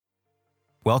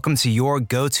Welcome to your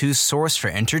go-to source for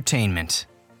entertainment.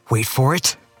 Wait for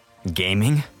it.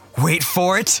 Gaming. Wait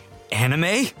for it.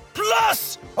 Anime.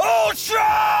 Plus Ultra!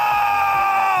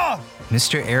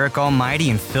 Mr. Eric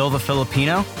Almighty and Phil the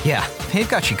Filipino? Yeah, they've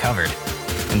got you covered.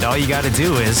 And all you gotta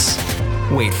do is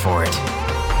wait for it.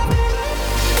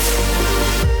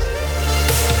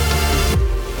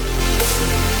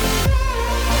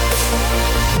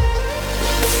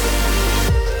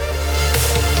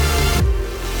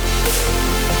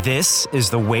 This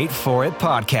is the Wait For It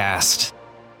podcast.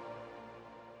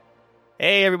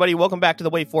 Hey, everybody. Welcome back to the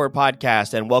Wait For It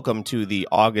podcast, and welcome to the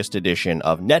August edition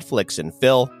of Netflix and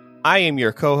Phil. I am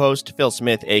your co-host, Phil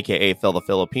Smith, a.k.a. Phil the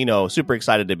Filipino. Super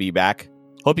excited to be back.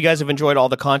 Hope you guys have enjoyed all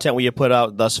the content we have put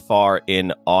out thus far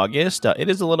in August. It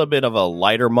is a little bit of a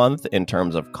lighter month in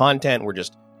terms of content. We're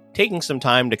just taking some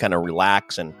time to kind of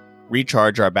relax and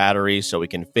recharge our batteries so we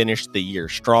can finish the year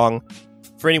strong.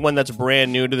 For anyone that's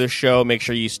brand new to the show, make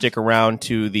sure you stick around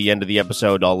to the end of the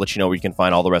episode. I'll let you know where you can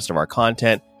find all the rest of our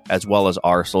content, as well as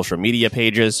our social media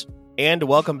pages. And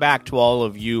welcome back to all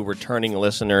of you returning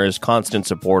listeners, constant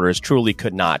supporters. Truly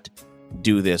could not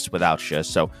do this without you.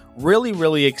 So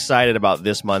really excited about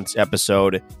this month's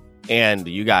episode. And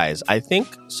you guys, I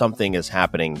think something is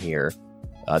happening here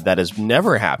that has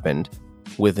never happened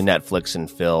with Netflix and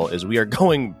Phil, is we are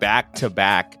going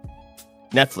back-to-back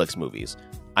Netflix movies.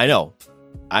 I know.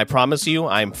 I promise you,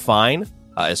 I'm fine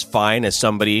as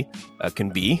somebody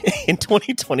can be in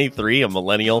 2023, a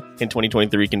millennial in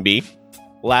 2023 can be.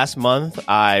 Last month,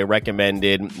 I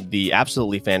recommended the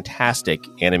absolutely fantastic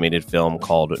animated film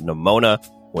called Nimona,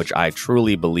 which I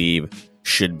truly believe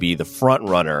should be the front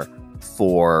runner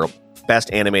for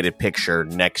Best Animated Picture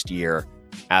next year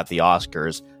at the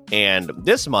Oscars. And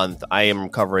this month, I am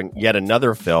covering yet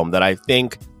another film that I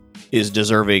think is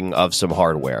deserving of some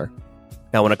hardware.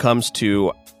 Now, when it comes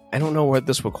to, I don't know what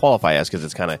this would qualify as, because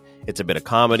it's a bit of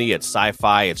comedy, it's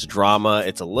sci-fi, it's drama,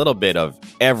 it's a little bit of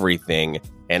everything.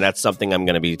 And that's something I'm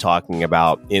going to be talking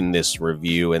about in this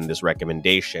review and this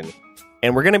recommendation.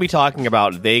 And we're going to be talking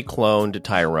about They Cloned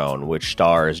Tyrone, which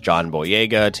stars John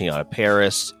Boyega, Teyonah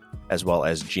Parris, as well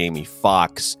as Jamie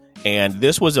Foxx. And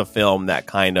this was a film that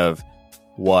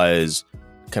was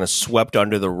swept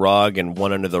under the rug and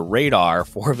went under the radar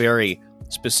for a very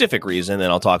specific reason, and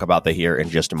I'll talk about that here in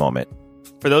just a moment.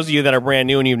 For those of you that are brand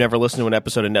new and you've never listened to an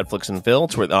episode of Netflix and Phil,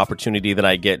 it's the opportunity that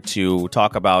I get to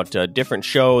talk about different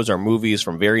shows or movies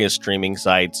from various streaming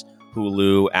sites,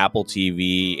 Hulu, Apple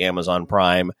TV, Amazon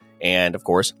Prime, and of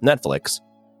course, Netflix.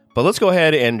 But let's go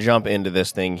ahead and jump into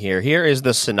this thing here. Here is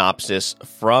the synopsis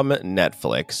from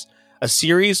Netflix. A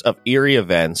series of eerie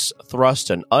events thrust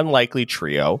an unlikely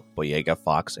trio, Boyega,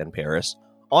 Fox, and Parris,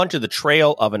 onto the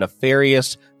trail of a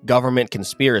nefarious government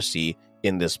conspiracy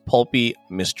in this pulpy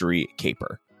mystery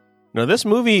caper. Now, this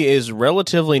movie is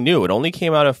relatively new. It only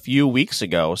came out a few weeks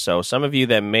ago, so some of you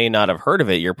that may not have heard of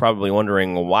it, you're probably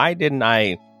wondering, why didn't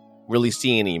I really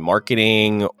see any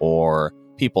marketing or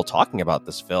people talking about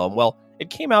this film? Well, it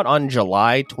came out on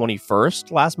July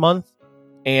 21st last month,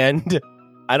 and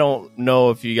I don't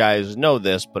know if you guys know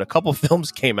this, but a couple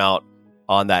films came out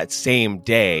on that same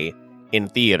day in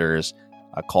theaters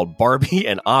called Barbie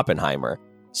and Oppenheimer.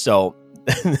 So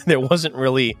there wasn't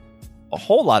really a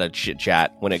whole lot of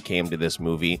chit-chat when it came to this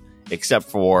movie, except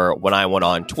for when I went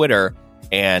on Twitter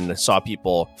and saw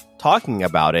people talking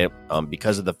about it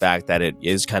because of the fact that it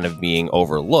is kind of being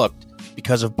overlooked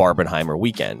because of Barbenheimer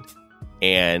weekend.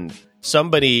 And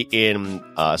somebody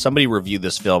reviewed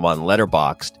this film on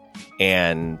Letterboxd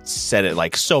and said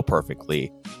it so perfectly.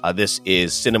 This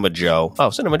is Cinema Joe.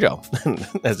 Oh, Cinema Joe.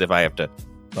 As if I have to.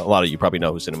 A lot of you probably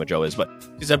know who Cinema Joe is, but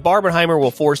he said Barbenheimer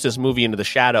will force this movie into the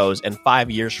shadows, and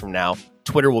 5 years from now,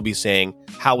 Twitter will be saying,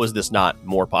 how is this not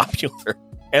more popular?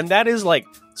 And that is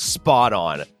spot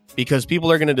on, because people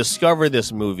are going to discover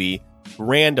this movie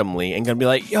randomly and going to be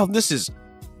like, yo, this is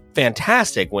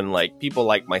fantastic, when people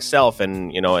like myself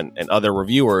and other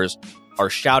reviewers are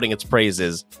shouting its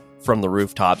praises from the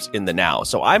rooftops in the now.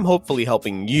 So I'm hopefully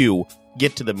helping you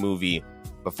get to the movie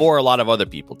before a lot of other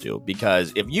people do,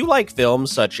 because if you like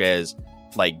films such as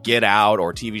Get Out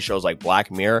or TV shows like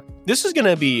Black Mirror, this is going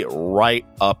to be right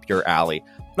up your alley.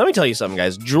 Let me tell you something,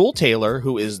 guys. Jewel Taylor,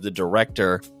 who is the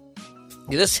director,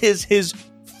 this is his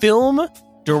film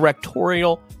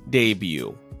directorial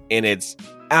debut, and it's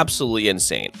absolutely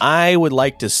insane. I would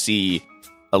like to see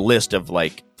a list of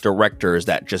directors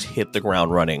that just hit the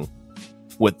ground running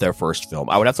with their first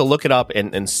film. I would have to look it up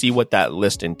and see what that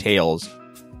list entails.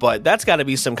 But that's got to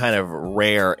be some kind of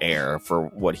rare air for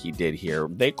what he did here.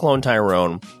 They Cloned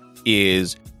Tyrone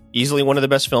is easily one of the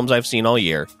best films I've seen all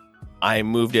year. I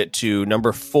moved it to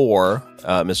number 4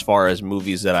 as far as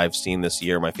movies that I've seen this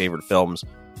year, my favorite films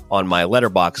on my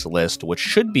Letterboxd list, which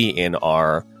should be in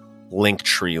our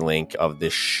Linktree link of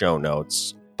this show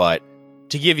notes. But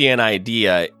to give you an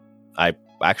idea, I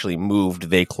actually moved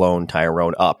They Clone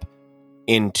Tyrone up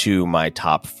into my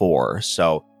top 4.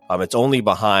 So it's only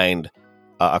behind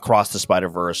Across the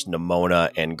Spider-Verse,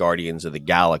 Nimona, and Guardians of the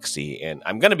Galaxy. And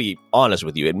I'm going to be honest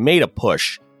with you, it made a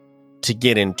push to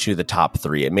get into the top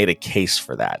 3. It made a case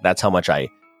for that. That's how much I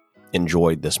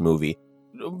enjoyed this movie.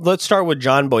 Let's start with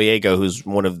John Boyega, who's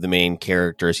one of the main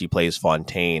characters. He plays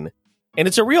Fontaine. And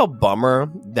it's a real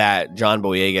bummer that John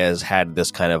Boyega has had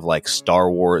this kind of like Star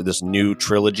Wars, this new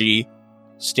trilogy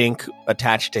stink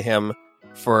attached to him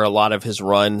for a lot of his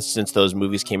run since those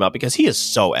movies came out, because he is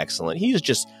so excellent. He is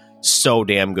just so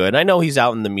damn good. I know he's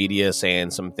out in the media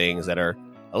saying some things that are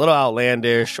a little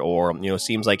outlandish or,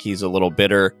 seems like he's a little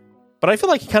bitter. But I feel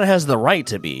like he kind of has the right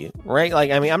to be, right?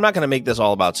 Like, I mean, I'm not going to make this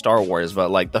all about Star Wars,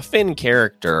 but like the Finn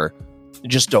character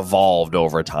just evolved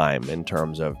over time in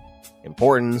terms of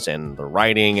importance and the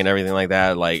writing and everything like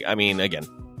that. Like, I mean, again,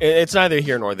 it's neither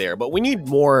here nor there, but we need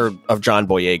more of John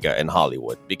Boyega in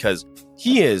Hollywood because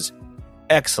he is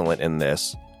excellent in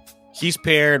this. He's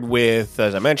paired with,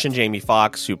 as I mentioned, Jamie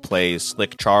Foxx, who plays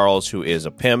Slick Charles, who is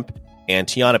a pimp, and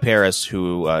Tiana Paris,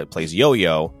 who plays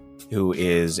Yo-Yo, who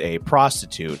is a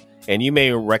prostitute. And you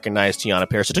may recognize Tiana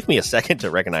Paris. It took me a second to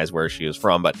recognize where she was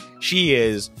from, but she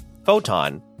is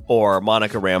Photon, or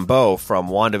Monica Rambeau from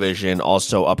WandaVision,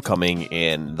 also upcoming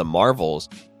in the Marvels.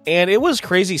 And it was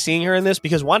crazy seeing her in this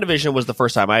because WandaVision was the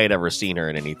first time I had ever seen her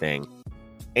in anything.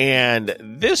 And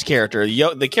this character,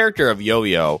 the character of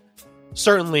Yo-Yo,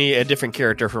 certainly a different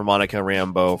character from Monica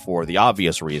Rambeau for the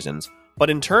obvious reasons.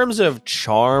 But in terms of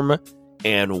charm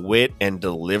and wit and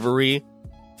delivery,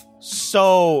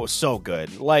 so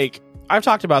good. Like, I've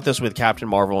talked about this with Captain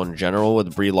Marvel in general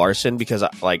with Brie Larson because,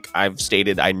 like I've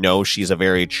stated, I know she's a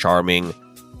very charming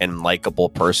and likable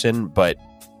person, but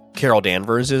Carol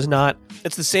Danvers is not.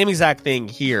 It's the same exact thing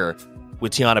here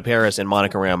with Tiana Paris and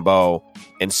Monica Rambeau,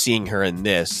 and seeing her in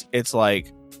this. It's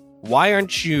like, why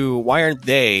aren't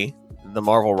they, the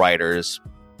Marvel writers,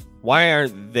 why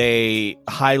aren't they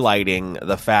highlighting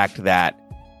the fact that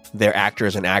their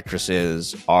actors and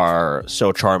actresses are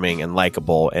so charming and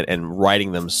likable and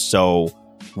writing them so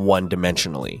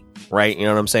one-dimensionally, right? You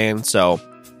know what I'm saying? So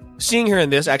seeing her in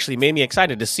this actually made me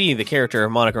excited to see the character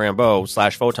of Monica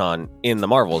Rambeau / Photon in the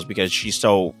Marvels because she's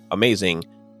so amazing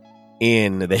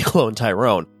in They Clone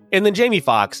Tyrone. And then Jamie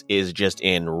Foxx is just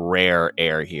in rare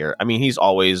air here. I mean, he's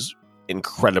always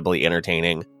incredibly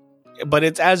entertaining, but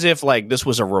it's as if like this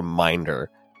was a reminder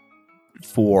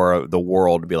for the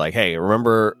world to be like, hey,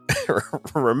 remember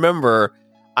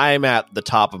I'm at the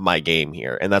top of my game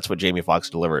here. And that's what Jamie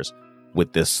Foxx delivers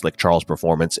with this Slick Charles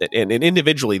performance. And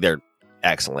individually, they're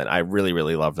excellent. I really,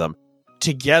 really love them.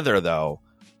 Together, though,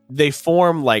 they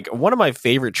form like one of my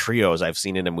favorite trios I've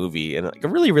seen in a movie in like a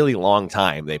really, really long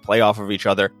time. They play off of each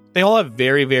other. They all have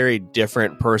very, very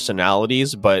different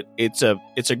personalities, but it's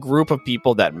a group of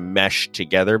people that mesh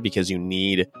together because you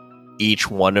need each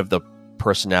one of the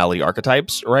personality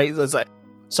archetypes, right? It's like,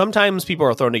 sometimes people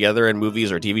are thrown together in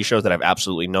movies or TV shows that have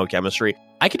absolutely no chemistry.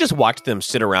 I could just watch them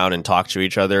sit around and talk to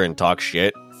each other and talk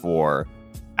shit for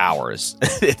hours.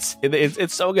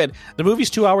 It's so good. The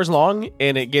movie's 2 hours long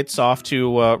and it gets off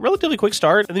to a relatively quick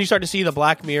start. And then you start to see the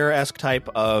Black Mirror-esque type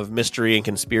of mystery and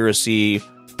conspiracy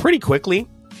pretty quickly.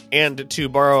 And to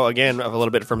borrow again a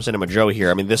little bit from Cinema Joe here,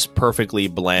 I mean, this perfectly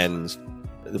blends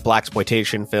the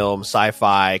blaxploitation film,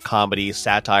 sci-fi, comedy,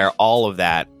 satire, all of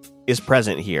that is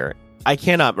present here. I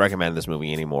cannot recommend this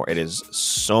movie anymore. It is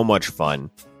so much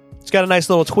fun. It's got a nice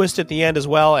little twist at the end as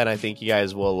well, and I think you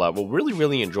guys will really,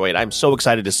 really enjoy it. I'm so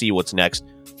excited to see what's next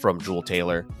from Jewel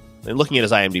Taylor. And looking at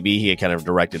his IMDb, he had kind of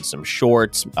directed some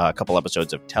shorts, a couple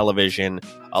episodes of television,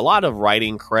 a lot of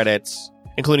writing credits,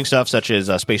 including stuff such as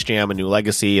Space Jam: A New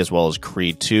Legacy, as well as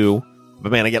Creed 2.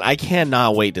 But man, again, I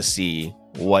cannot wait to see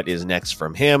what is next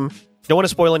from him. Don't want to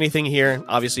spoil anything here.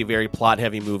 Obviously, very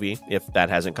plot-heavy movie, if that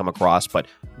hasn't come across, but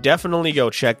definitely go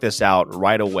check this out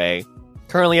right away.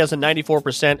 Currently has a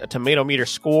 94% tomato meter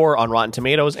score on Rotten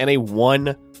Tomatoes and a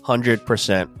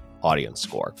 100% audience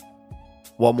score.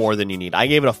 What more than you need? I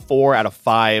gave it a 4 out of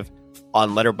 5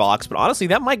 on Letterboxd, but honestly,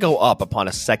 that might go up upon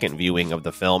a second viewing of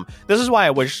the film. This is why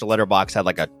I wish Letterboxd had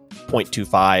like a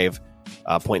 0.25,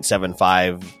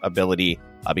 0.75 ability,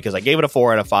 because I gave it a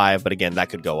 4 out of 5, but again, that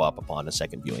could go up upon a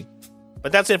second viewing.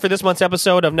 But that's it for this month's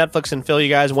episode of Netflix and Phil, you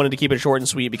guys. Wanted to keep it short and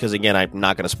sweet because, again, I'm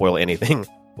not going to spoil anything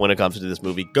when it comes to this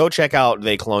movie. Go check out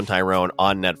They Clone Tyrone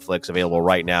on Netflix, available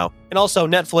right now. And also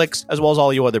Netflix, as well as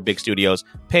all you other big studios,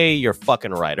 pay your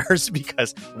fucking writers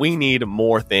because we need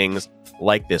more things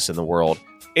like this in the world.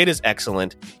 It is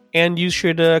excellent, and you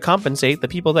should compensate the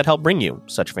people that help bring you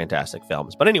such fantastic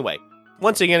films. But anyway,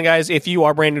 once again, guys, if you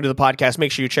are brand new to the podcast,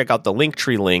 make sure you check out the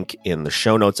Linktree link in the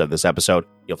show notes of this episode.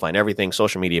 You'll find everything,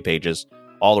 social media pages,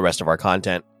 all the rest of our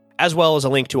content, as well as a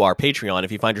link to our Patreon.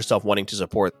 If you find yourself wanting to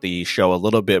support the show a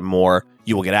little bit more,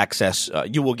 you will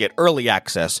get early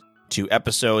access to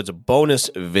episodes, bonus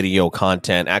video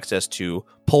content, access to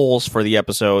polls for the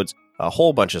episodes, a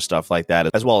whole bunch of stuff like that,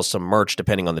 as well as some merch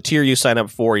depending on the tier you sign up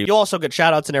for. You'll also get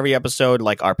shout outs in every episode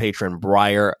like our patron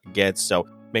Briar gets, so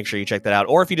make sure you check that out.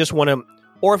 Or if you want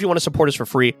to support us for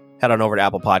free, head on over to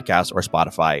Apple Podcasts or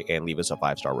Spotify and leave us a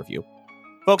 5-star review.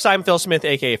 Folks, I'm Phil Smith,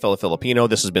 aka Phil the Filipino.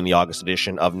 This has been the August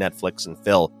edition of Netflix and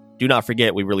Phil. Do not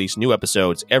forget, we release new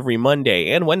episodes every Monday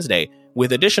and Wednesday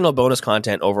with additional bonus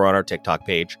content over on our TikTok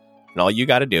page. And all you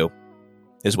got to do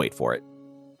is wait for it.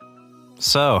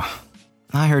 So,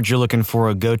 I heard you're looking for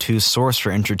a go-to source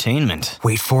for entertainment.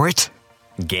 Wait for it.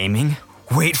 Gaming.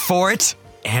 Wait for it.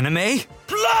 Anime.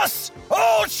 Plus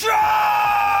Ultra!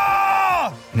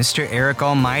 Mr. Eric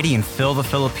Almighty and Phil the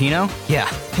Filipino? Yeah,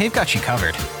 they've got you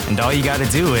covered. And all you gotta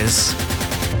do is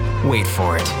wait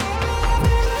for it.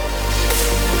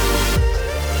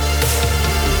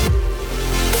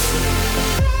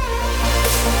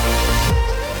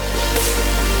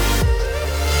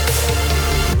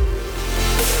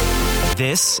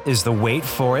 This is the Wait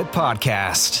For It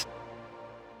podcast.